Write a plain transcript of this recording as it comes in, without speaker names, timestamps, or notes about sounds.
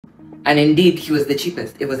And indeed, he was the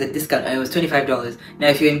cheapest. It was a discount and it was $25. Now,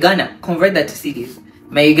 if you're in Ghana, convert that to cedis.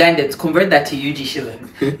 My Ugandans, convert that to UG shillings.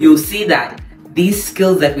 You'll see that these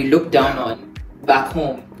skills that we look down on back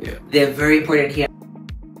home, they're very important here.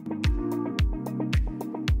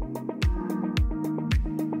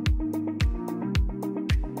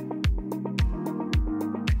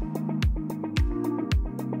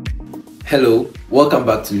 Hello, welcome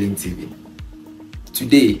back to Link TV.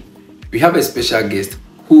 Today, we have a special guest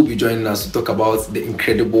who will be joining us to talk about the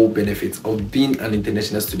incredible benefits of being an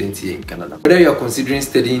international student here in Canada. Whether you are considering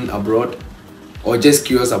studying abroad or just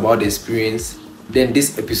curious about the experience, then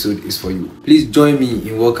this episode is for you. Please join me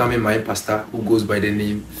in welcoming my pastor who goes by the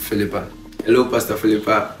name Philippa. Hello, Pastor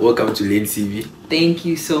Philippa. Welcome to Link TV. Thank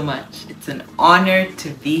you so much. It's an honor to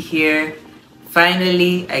be here.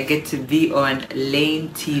 Finally, I get to be on Lane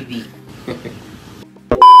TV.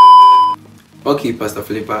 Okay, Pastor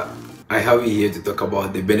Philippa, I have you here to talk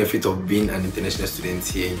about the benefit of being an international student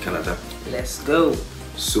here in Canada. Let's go.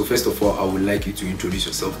 So first of all, I would like you to introduce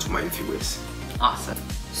yourself to my viewers. Awesome.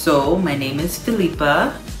 So my name is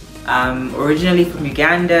Philippa. I'm originally from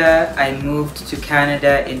Uganda. I moved to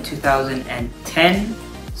Canada in 2010.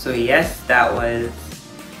 So yes, that was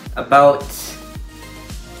about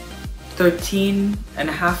 13 and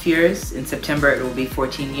a half years. In September it will be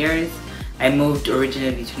 14 years. I moved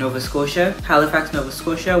originally to Nova Scotia, Halifax, Nova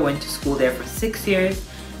Scotia, went to school there for 6 years,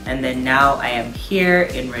 and then now I am here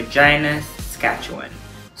in Regina, Saskatchewan.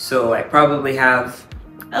 So I probably have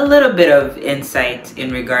a little bit of insight in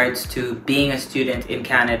regards to being a student in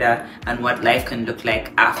Canada and what life can look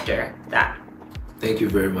like after that. Thank you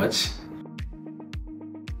very much.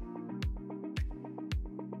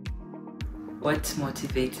 What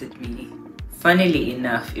motivated me? Funnily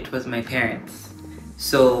enough, it was my parents.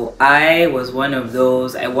 So I was one of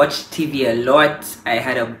those, I watched TV a lot. I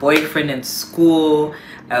had a boyfriend in school.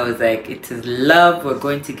 I was like, it is love, we're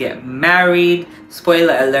going to get married.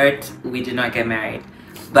 Spoiler alert, we did not get married.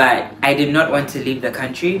 But I did not want to leave the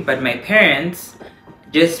country. But my parents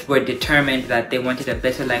just were determined that they wanted a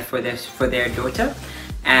better life for their daughter.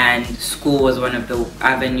 And school was one of the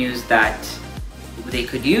avenues that they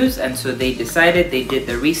could use. And so they decided, they did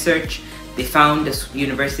the research. They found this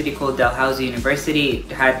university called Dalhousie University.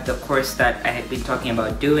 It had the course that I had been talking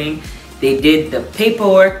about doing. They did the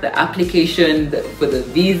paperwork, the application for the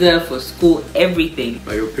visa, for school, everything.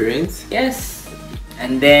 By your parents? Yes.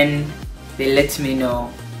 And then they let me know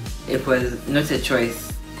it was not a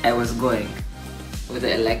choice. I was going, whether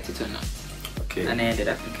I liked it or not. Okay. And I ended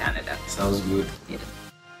up in Canada. Sounds good. Yeah.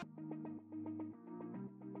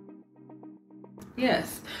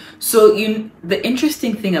 Yes. So the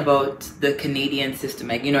interesting thing about the Canadian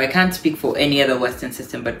system, I can't speak for any other Western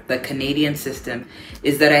system, but the Canadian system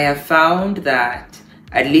is that I have found that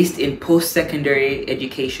at least in post-secondary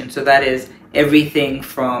education, so that is everything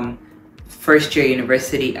from first year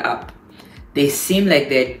university up, they seem like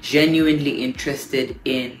they're genuinely interested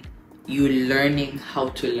in you learning how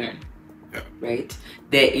to learn. Yeah. Right?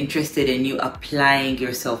 They're interested in you applying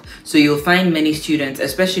yourself. So you'll find many students,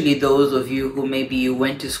 especially those of you who maybe you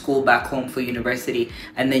went to school back home for university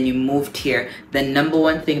and then you moved here. The number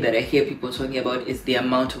one thing that I hear people talking about is the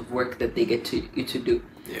amount of work that they get you to do.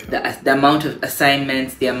 Yeah. The amount of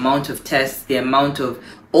assignments, the amount of tests, the amount of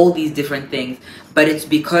all these different things. But it's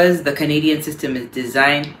because the Canadian system is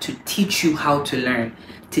designed to teach you how to learn,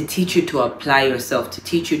 to teach you to apply yourself, to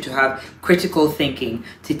teach you to have critical thinking,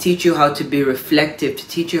 to teach you how to be reflective, to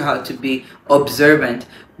teach you how to be observant.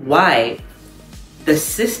 Why? The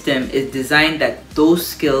system is designed that those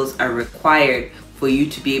skills are required for you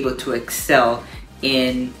to be able to excel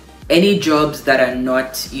in any jobs that are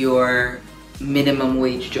not your minimum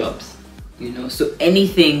wage jobs. So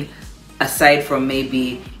anything aside from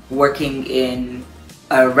maybe working in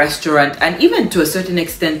a restaurant, and even to a certain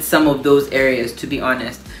extent some of those areas, to be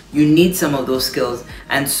honest, you need some of those skills.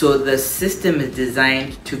 And so the system is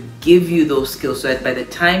designed to give you those skills so that by the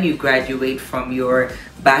time you graduate from your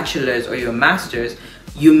bachelor's or your master's,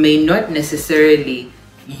 you may not necessarily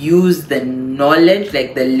use the knowledge,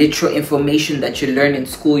 like the literal information that you learn in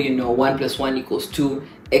school, 1 + 1 = 2,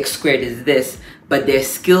 x squared is this, but they're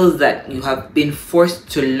skills that you have been forced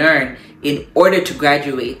to learn in order to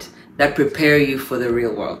graduate that prepare you for the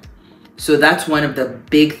real world. So that's one of the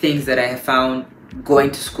big things that I have found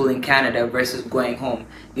going to school in Canada versus going home.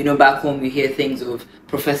 Back home you hear things of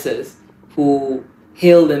professors who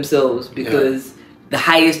hail themselves because the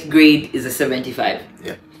highest grade is a 75.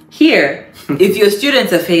 Yeah. Here, if your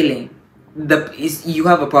students are failing, you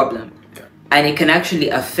have a problem. Yeah. And it can actually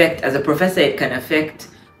affect, as a professor, it can affect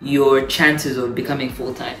your chances of becoming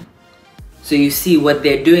full-time. So you see what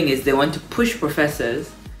they're doing is they want to push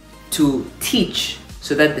professors to teach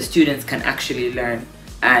so that the students can actually learn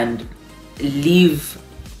and leave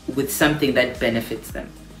with something that benefits them.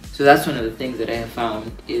 So that's one of the things that I have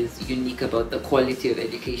found is unique about the quality of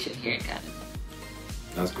education here in Canada.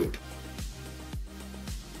 That's good.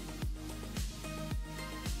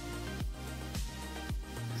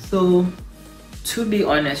 So, to be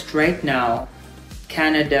honest, right now,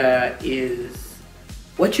 Canada is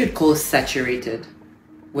what you'd call saturated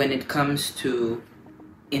when it comes to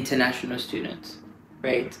international students,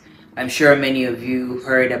 right? I'm sure many of you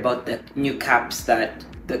heard about the new caps that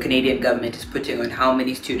the Canadian government is putting on how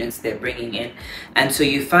many students they're bringing in. And so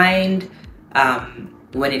you find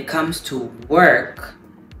when it comes to work,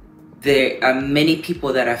 there are many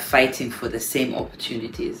people that are fighting for the same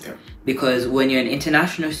opportunities. Yeah. Because when you're an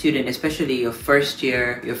international student, especially your first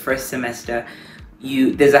year, your first semester,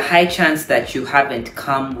 there's a high chance that you haven't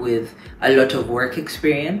come with a lot of work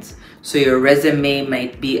experience. So your resume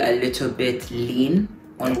might be a little bit lean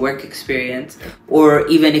on work experience, or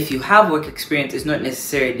even if you have work experience, it's not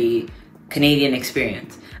necessarily Canadian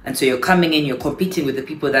experience. And so you're coming in, you're competing with the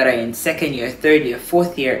people that are in second year, third year,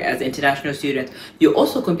 fourth year as international students. You're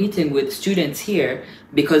also competing with students here,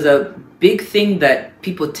 because a big thing that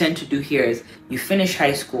people tend to do here is you finish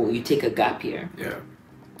high school, you take a gap year,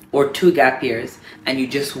 or 2 gap years, and you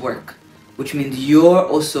just work, which means you're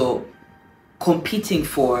also competing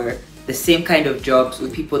for the same kind of jobs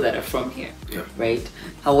with people that are from here, right?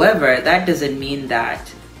 However, that doesn't mean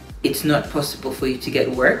that it's not possible for you to get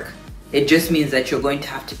work. It just means that you're going to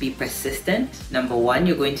have to be persistent. Number one,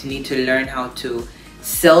 you're going to need to learn how to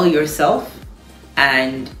sell yourself,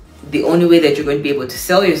 and the only way that you're going to be able to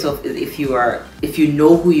sell yourself is if you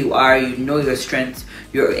know who you are, you know your strengths,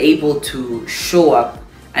 you're able to show up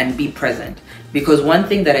and be present. Because one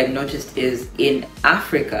thing that I've noticed is in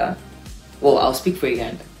Africa, well, I'll speak for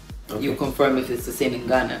Uganda. Okay. You confirm if it's the same in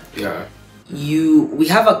Ghana. Yeah. We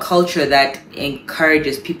have a culture that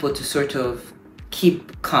encourages people to sort of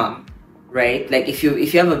keep calm, right? Like if you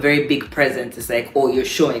have a very big presence, it's like, oh, you're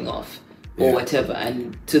showing off or whatever,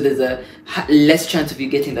 and so there's a less chance of you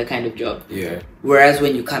getting that kind of job. Yeah. Whereas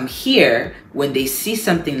when you come here, when they see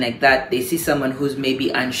something like that, they see someone who's maybe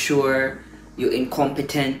unsure, you're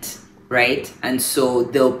incompetent, right? And so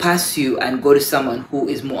they'll pass you and go to someone who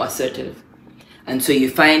is more assertive. And so you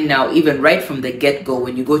find now, even right from the get-go,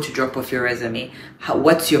 when you go to drop off your resume,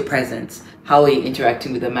 what's your presence? How are you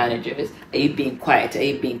interacting with the managers? Are you being quiet? Are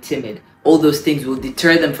you being timid? All those things will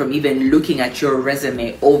deter them from even looking at your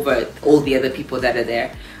resume over all the other people that are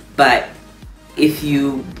there. But if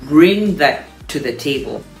you bring that to the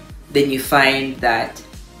table, then you find that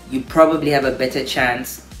you probably have a better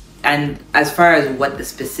chance. And as far as what the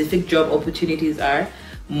specific job opportunities are,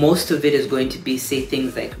 most of it is going to be, say,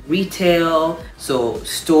 things like retail, so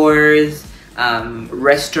stores,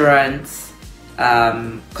 restaurants,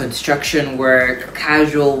 construction work,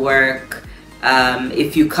 casual work.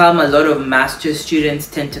 If you come, a lot of master's students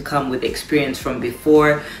tend to come with experience from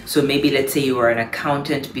before. So maybe let's say you were an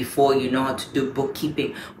accountant before, you know how to do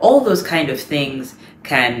bookkeeping. All those kind of things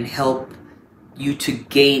can help you to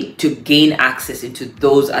gain access into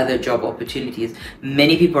those other job opportunities.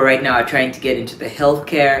 Many people right now are trying to get into the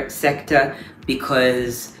healthcare sector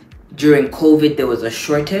because during COVID there was a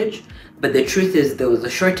shortage. But the truth is, there was a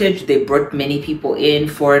shortage. They brought many people in,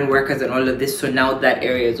 foreign workers and all of this. So now that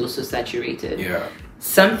area is also saturated. Yeah.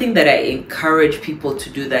 Something that I encourage people to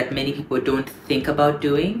do that many people don't think about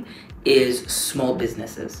doing is small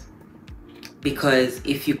businesses. Because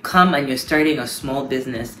if you come and you're starting a small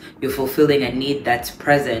business, you're fulfilling a need that's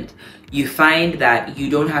present, you find that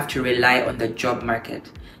you don't have to rely on the job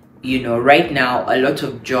market. You know, right now, a lot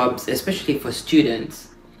of jobs, especially for students,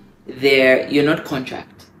 you're not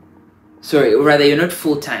contract. Sorry, rather you're not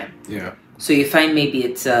full-time. Yeah. So you find maybe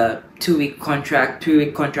it's a 2-week contract,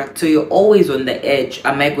 3-week contract. So you're always on the edge.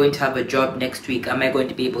 Am I going to have a job next week? Am I going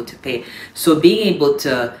to be able to pay? So being able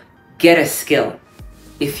to get a skill.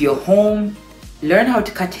 If you're home, learn how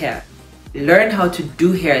to cut hair. Learn how to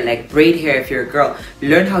do hair, like braid hair if you're a girl.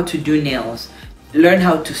 Learn how to do nails. Learn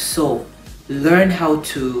how to sew. Learn how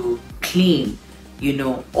to clean. You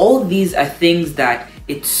know, all these are things that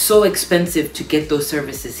it's so expensive to get those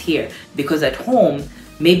services here, because at home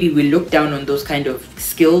maybe we look down on those kind of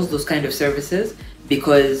skills, those kind of services,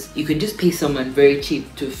 because you can just pay someone very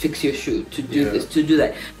cheap to fix your shoe, to do this, to do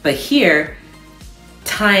that. But here,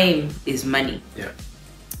 time is money. Yeah.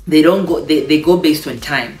 They don't go, they go based on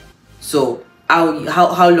time. So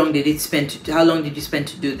how long did you spend to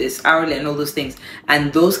do this, hourly and all those things,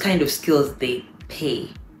 and those kind of skills they pay.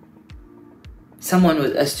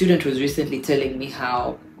 A student was recently telling me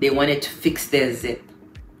how they wanted to fix their zip,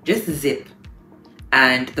 just zip,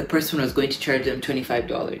 and the person was going to charge them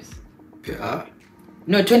 $25. Per hour?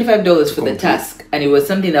 No, $25 for the task, and it was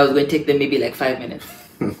something that was going to take them maybe like 5 minutes.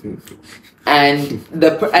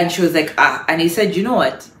 and she was like, and he said, you know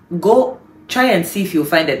what? Go try and see if you'll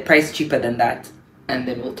find a price cheaper than that, and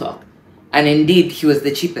then we'll talk. And indeed, he was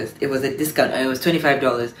the cheapest. It was a discount, and it was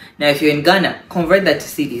 $25. Now, if you're in Ghana, convert that to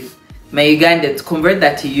cedis. My Ugandans, convert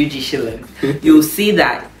that to UG shillings. You'll see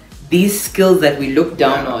that these skills that we look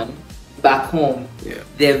down on back home,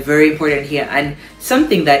 they're very important here, and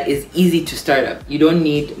something that is easy to start up. You don't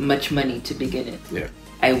need much money to begin it.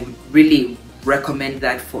 I would really recommend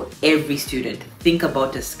that for every student. Think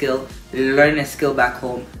about a skill, learn a skill back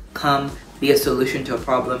home, come, be a solution to a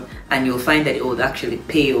problem, and you'll find that it will actually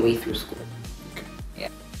pay your way through school.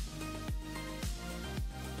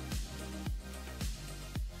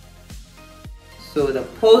 So the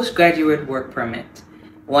postgraduate work permit,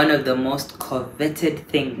 one of the most coveted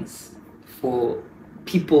things for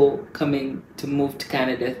people coming to move to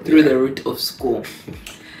Canada through the route of school.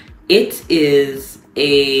 It is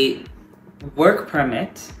a work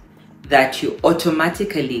permit that you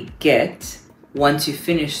automatically get once you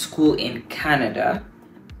finish school in Canada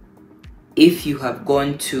if you have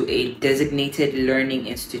gone to a designated learning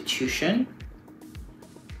institution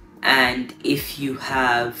and if you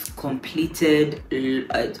have completed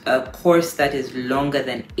a course that is longer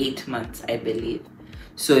than 8 months, I believe.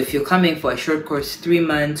 So if you're coming for a short course, 3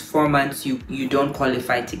 months, 4 months, you don't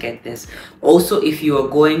qualify to get this. Also, if you are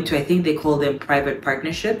going to, I think they call them private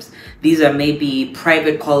partnerships. These are maybe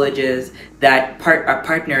private colleges that are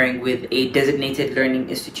partnering with a designated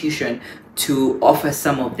learning institution to offer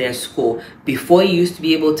some of their school. Before you used to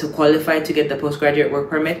be able to qualify to get the postgraduate work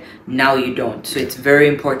permit, now you don't. So it's very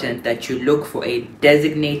important that you look for a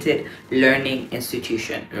designated learning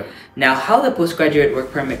institution. Now, how the postgraduate work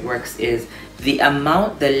permit works is the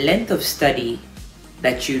length of study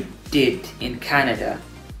that you did in Canada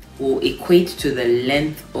will equate to the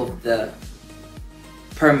length of the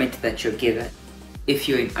permit that you're given if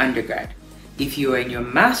you're in undergrad. If you are in your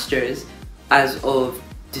master's, as of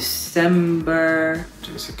December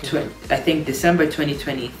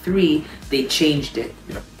 2023, they changed it.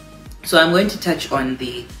 So I'm going to touch on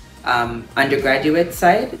the undergraduate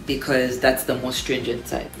side because that's the most stringent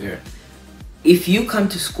side. If you come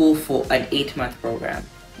to school for an 8-month program,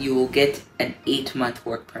 you will get an 8-month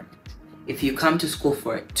work permit. If you come to school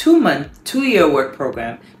for a 2-year work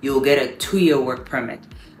program, you will get a 2-year work permit.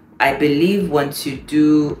 I believe once you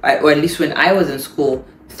do, or at least when I was in school,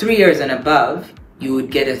 3 years and above, you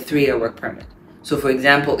would get a 3-year work permit. So for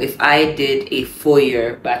example, if I did a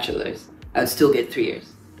 4-year bachelor's, I would still get 3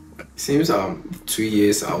 years. Seems 2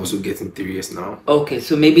 years are also getting 3 years now. Okay,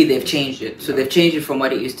 so maybe they've changed it. So they've changed it from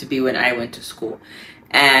what it used to be when I went to school.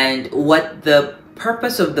 And what the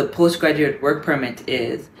purpose of the postgraduate work permit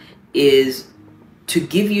is to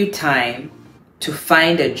give you time to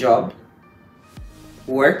find a job,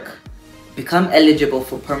 work, become eligible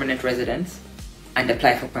for permanent residence, and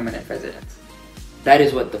apply for permanent residence. That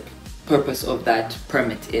is what the purpose of that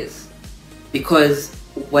permit is. Because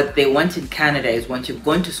what they want in Canada is once you've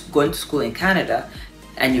gone to school in Canada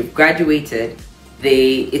and you've graduated,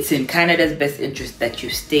 it's in Canada's best interest that you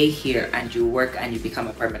stay here and you work and you become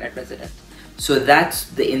a permanent resident. So that's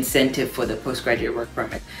the incentive for the postgraduate work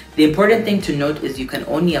permit. The important thing to note is you can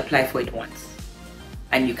only apply for it once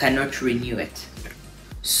and you cannot renew it.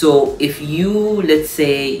 So if you, let's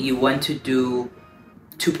say you want to do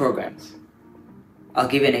 2 programs, I'll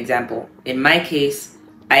give you an example. In my case,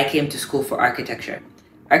 I came to school for architecture.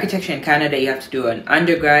 Architecture in Canada, you have to do an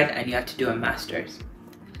undergrad and you have to do a master's.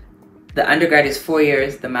 The undergrad is 4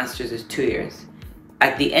 years, the master's is 2 years.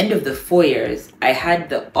 At the end of the 4 years, I had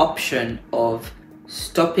the option of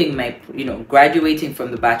stopping my, graduating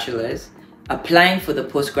from the bachelor's, applying for the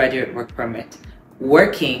postgraduate work permit,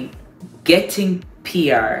 working, getting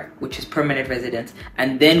PR, which is permanent residence,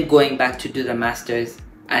 and then going back to do the master's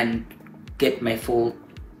and get my full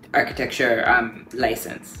architecture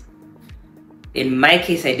license. In my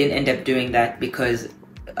case, I didn't end up doing that because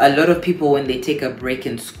a lot of people, when they take a break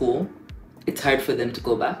in school, it's hard for them to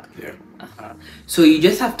go back. So you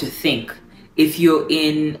just have to think, if you're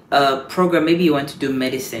in a program, maybe you want to do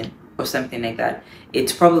medicine or something like that,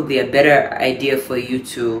 it's probably a better idea for you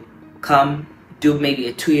to come, do maybe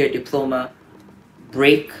a 2-year diploma,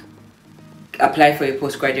 break, apply for your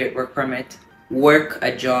postgraduate work permit, work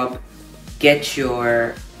a job, get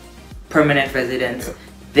your permanent residence,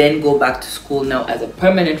 then go back to school now as a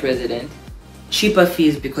permanent resident, cheaper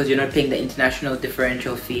fees because you're not paying the international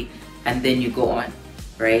differential fee, and then you go on,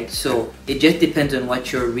 right? So it just depends on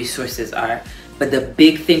what your resources are. But the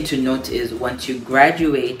big thing to note is once you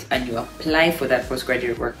graduate and you apply for that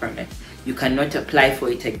postgraduate work permit, you cannot apply for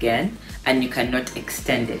it again and you cannot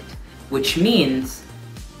extend it, which means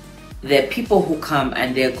there are people who come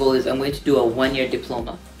and their goal is, I'm going to do a 1-year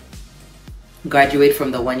diploma, graduate from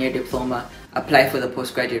the 1-year diploma, apply for the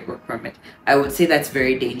postgraduate work permit. I would say that's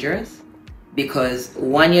very dangerous because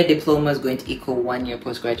 1-year diploma is going to equal 1-year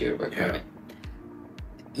postgraduate work permit.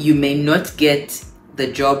 You may not get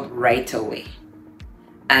the job right away.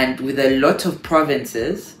 And with a lot of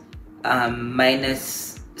provinces,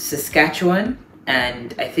 minus Saskatchewan,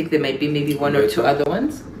 and I think there might be maybe one or two other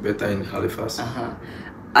ones. Better in Halifax.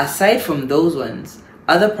 Aside from those ones,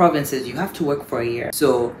 other provinces, you have to work for a year.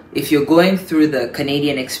 So if you're going through the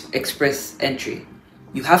Canadian Express entry,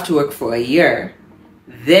 you have to work for a year.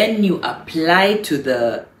 Then you apply to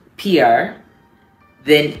the PR.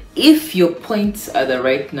 Then if your points are the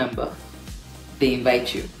right number, they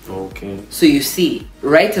invite you. Okay. So you see,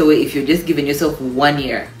 right away, if you're just giving yourself 1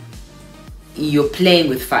 year, you're playing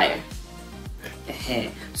with fire.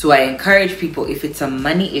 So I encourage people, if it's a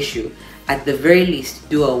money issue, at the very least,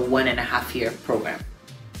 do a 1.5-year program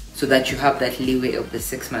so that you have that leeway of the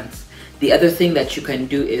 6 months. The other thing that you can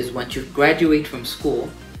do is once you graduate from school,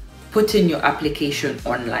 put in your application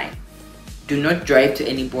online. Do not drive to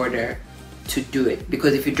any border to do it,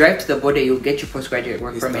 because if you drive to the border, you'll get your postgraduate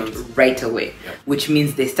work permit right away, which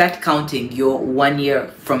means they start counting your 1 year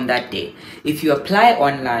from that day. If you apply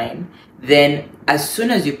online, then as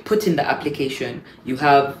soon as you put in the application, you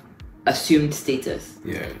have assumed status,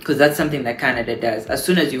 because that's something that Canada does. As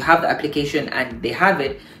soon as you have the application and they have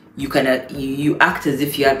it, you act as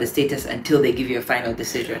if you have the status until they give you a final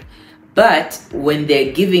decision. But when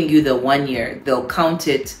they're giving you the 1 year, they'll count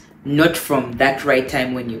it not from that right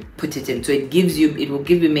time when you put it in. So it will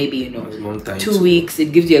give you maybe 2 weeks.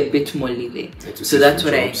 It gives you a bit more leeway. So that's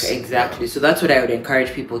what So that's what I would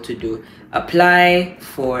encourage people to do. Apply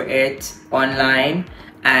for it online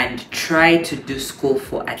and try to do school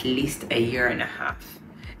for at least 1.5 years.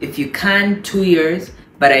 If you can, 2 years,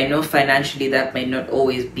 but I know financially that might not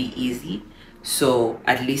always be easy. So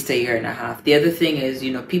at least 1.5 years. The other thing is,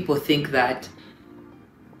 people think that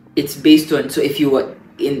it's based on, so if you were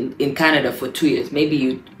in Canada for 2 years,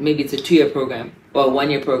 maybe it's a 2-year program or a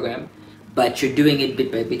 1-year program, but you're doing it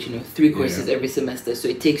bit by bit, 3 courses every semester, so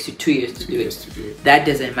it takes you 2 years to do it. That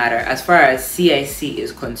doesn't matter. As far as CIC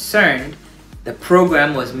is concerned, the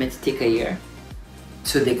program was meant to take 1 year,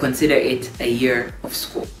 so they consider it 1 year of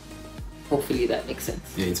school. Hopefully that makes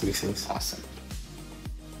sense. Yeah, it makes sense. Awesome.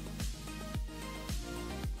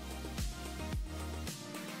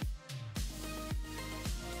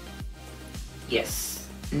 Yes,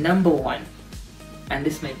 number 1, and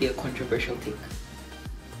this might be a controversial take.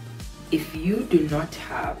 If you do not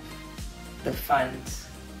have the funds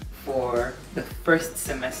for the first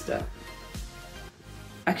semester,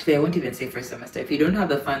 actually I won't even say first semester, if you don't have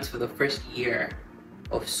the funds for the first year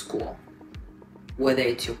of school, whether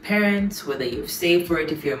it's your parents, whether you've saved for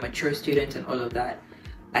it, if you're a mature student and all of that,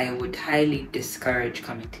 I would highly discourage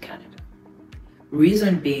coming to Canada.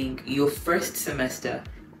 Reason being, your first semester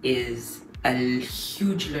is a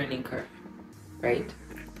huge learning curve, right?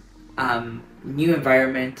 New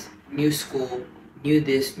environment, new school, new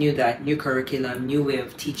this, new that, new curriculum, new way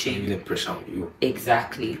of teaching. The pressure on you.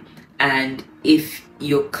 Exactly. And if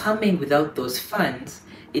you're coming without those funds,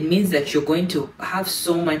 it means that you're going to have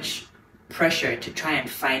so much pressure to try and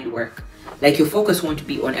find work. Like, your focus won't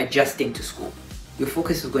be on adjusting to school. Your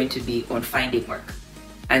focus is going to be on finding work.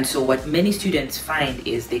 And so what many students find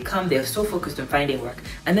is they come, they're so focused on finding work,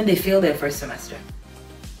 and then they fail their first semester.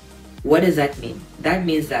 What does that mean? That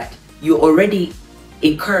means that you're already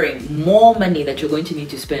incurring more money that you're going to need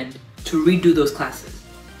to spend to redo those classes.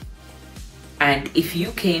 And if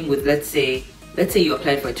you came with, let's say you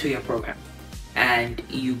applied for a 2-year program and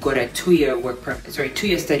you got a 2-year work permit,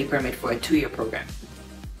 2-year study permit for a 2-year program.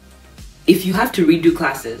 If you have to redo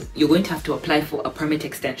classes, you're going to have to apply for a permit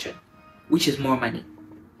extension, which is more money.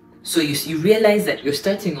 So you realize that you're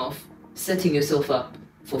starting off setting yourself up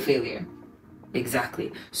for failure.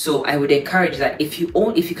 Exactly. So I would encourage that if you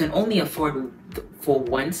can only afford for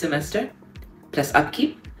 1 semester plus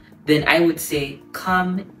upkeep, then I would say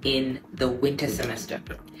come in the winter semester.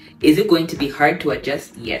 Is it going to be hard to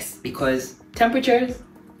adjust? Yes, because temperatures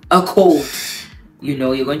are cold. You're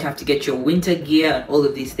going to have to get your winter gear and all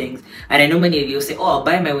of these things. And I know many of you will say, oh, I'll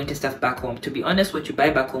buy my winter stuff back home. To be honest, what you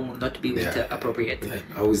buy back home will not be winter appropriate. Yeah.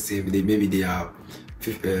 I would say maybe they are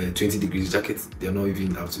 20 degrees jackets. They're not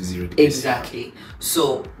even up to 0 degrees. Exactly.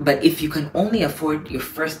 So, but if you can only afford your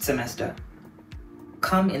first semester,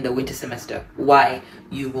 come in the winter semester. Why?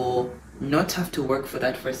 You will not have to work for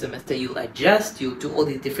that first semester. You'll adjust, you'll do all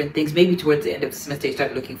these different things. Maybe towards the end of the semester you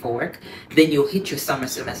start looking for work. Then you'll hit your summer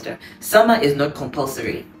semester. Summer is not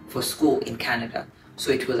compulsory for school in Canada,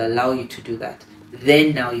 so it will allow you to do that.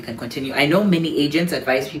 Then now you can continue. I know many agents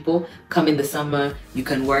advise people, come in the summer, you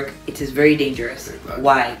can work. It is very dangerous.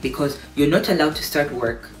 Why? Because you're not allowed to start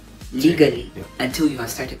work legally until you have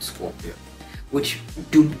started school. Which,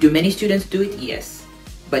 do many students do it? Yes.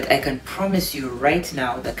 But I can promise you right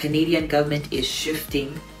now, the Canadian government is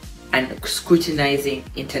shifting and scrutinizing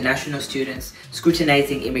international students,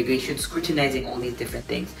 scrutinizing immigration, scrutinizing all these different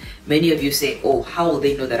things. Many of you say, oh, how will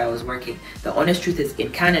they know that I was working? The honest truth is, in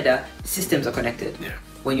Canada, systems are connected.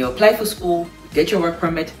 When you apply for school, you get your work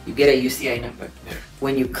permit, you get a UCI number.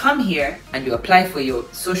 When you come here and you apply for your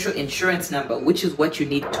social insurance number, which is what you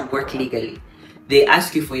need to work legally, they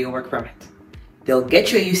ask you for your work permit. They'll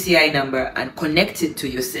get your UCI number and connect it to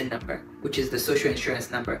your SIN number, which is the social insurance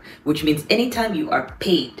number, which means anytime you are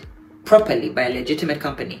paid properly by a legitimate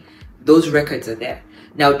company, those records are there.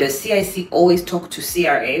 Now, does CIC always talk to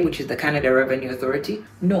CRA, which is the Canada Revenue Authority?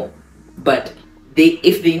 No. But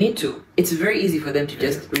if they need to, it's very easy for them to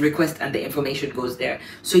just request and the information goes there.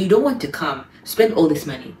 So you don't want to come, spend all this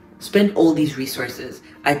money, spend all these resources,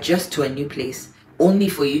 adjust to a new place, only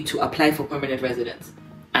for you to apply for permanent residence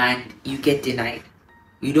and you get denied.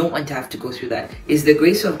 You don't want to have to go through that. Is the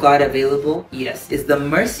grace of God available? Yes. Is the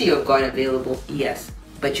mercy of God available? Yes.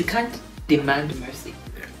 But you can't demand mercy.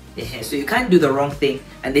 So you can't do the wrong thing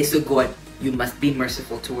and they say, God, you must be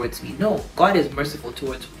merciful towards me. No, God is merciful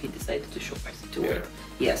towards who he decided to show mercy towards.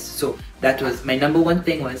 Yes, so that was my number one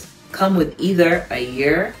thing, was come with either a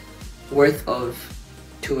year worth of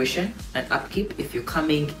tuition and upkeep if you're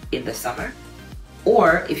coming in the summer,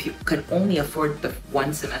 or if you can only afford the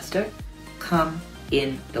one semester, come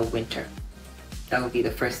in the winter. That would be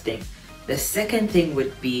the first thing. The second thing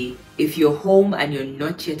would be, if you're home and you're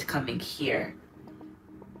not yet coming here,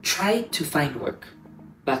 try to find work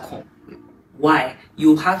back home. Why?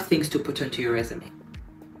 You'll have things to put onto your resume,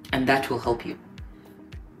 and that will help you.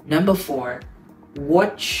 Number 4,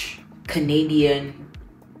 watch Canadian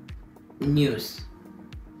news.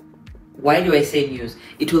 Why do I say news?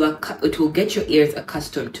 It will get your ears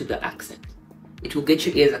accustomed to the accent. It will get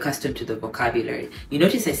your ears accustomed to the vocabulary. You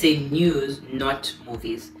notice I say news, not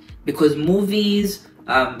movies, because movies,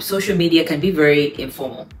 social media can be very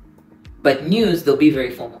informal, but news, they'll be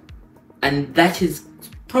very formal. And that is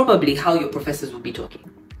probably how your professors will be talking.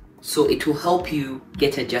 So it will help you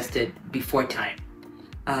get adjusted before time.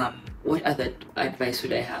 What other advice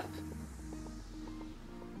would I have?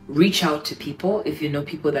 Reach out to people if you know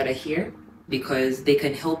people that are here, because they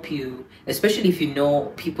can help you, especially if you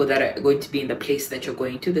know people that are going to be in the place that you're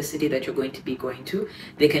going to, the city that you're going to be going to.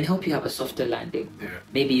 They can help you have a softer landing.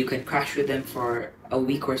 Maybe you can crash with them for a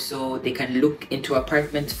week or so. They can look into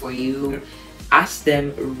apartments for you. Ask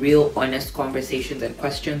them real honest conversations and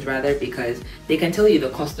questions rather, because they can tell you the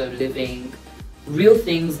cost of living, real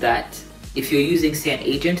things that if you're using, say, an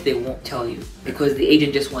agent, they won't tell you, because the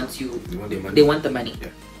agent just wants you, they want the money.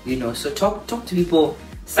 You know, so talk to people.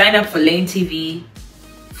 Sign up for Lane TV,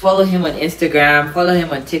 follow him on Instagram, follow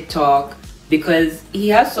him on TikTok, because he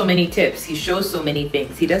has so many tips. He shows so many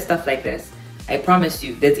things. He does stuff like this. I promise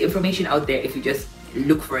you, there's information out there if you just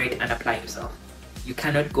look for it and apply yourself. You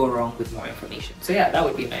cannot go wrong with more information. So yeah, that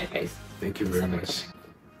would be my advice. Thank you very much.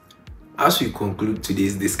 As we conclude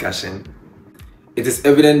today's discussion, it is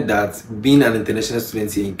evident that being an international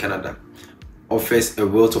student here in Canada offers a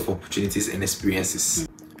wealth of opportunities and experiences.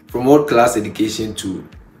 From world-class education to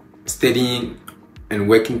studying and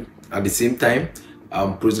working at the same time,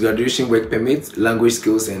 post-graduation work permits, language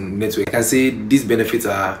skills, and network. I can say these benefits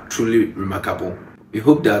are truly remarkable. We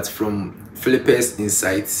hope that from Philippa's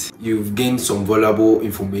insights, you've gained some valuable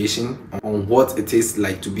information on what it is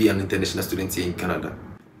like to be an international student here in Canada.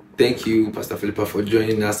 Thank you, Pastor Philippa, for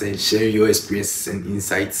joining us and sharing your experiences and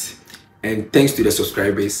insights. And thanks to the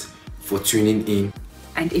subscribers for tuning in.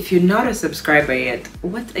 And if you're not a subscriber yet,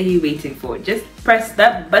 what are you waiting for? Just press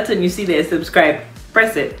that button you see there, subscribe.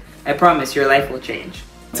 Press it. I promise your life will change.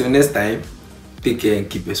 Until next time, take care and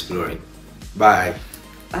keep exploring. Bye.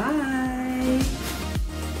 Bye.